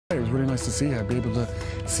It was really nice to see her. Be able to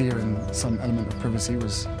see her in some element of privacy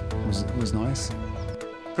was nice.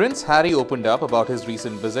 Prince Harry opened up about his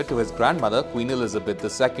recent visit to his grandmother, Queen Elizabeth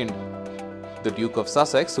II. The Duke of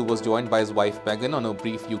Sussex, who was joined by his wife Meghan on a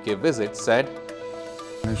brief UK visit, said,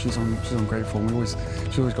 She's on great form.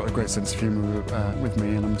 She's always got a great sense of humour with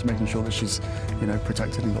me, and I'm just making sure that she's,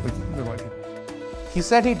 protected and got the right people. He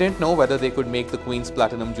said he didn't know whether they could make the Queen's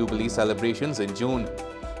Platinum Jubilee celebrations in June.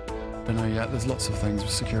 I don't know yet. There's lots of things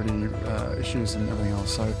with security issues and everything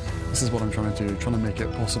else. So this is what I'm trying to do, trying to make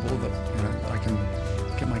it possible that I can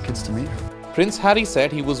get my kids to meet her. Prince Harry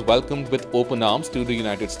said he was welcomed with open arms to the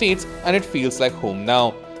United States and it feels like home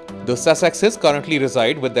now. The Sussexes currently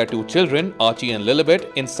reside with their 2 children, Archie and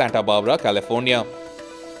Lilibet, in Santa Barbara, California.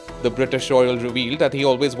 The British royal revealed that he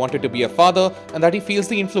always wanted to be a father and that he feels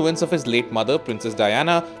the influence of his late mother, Princess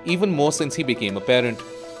Diana, even more since he became a parent.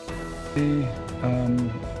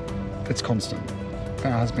 It's constant. It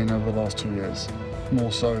has been over the last 2 years,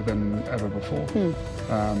 more so than ever before.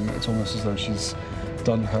 It's almost as though she's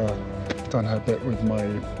done her bit with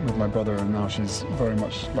my brother, and now she's very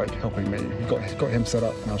much like helping me. Got him set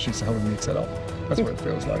up. Now she's helping me set up. That's what it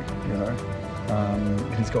feels like,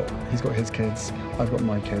 He's got his kids. I've got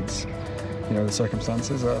my kids. The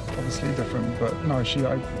circumstances are obviously different, but no,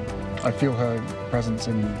 I feel her presence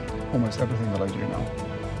in almost everything that I do now.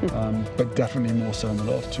 But definitely more so in the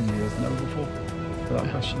last 2 years than ever before, without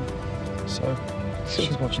question. So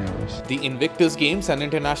she's watching over us. The Invictus Games, an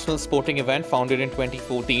international sporting event founded in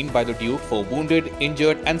 2014 by the Duke for wounded,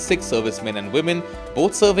 injured and sick servicemen and women,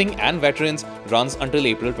 both serving and veterans, runs until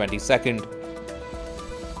April 22nd.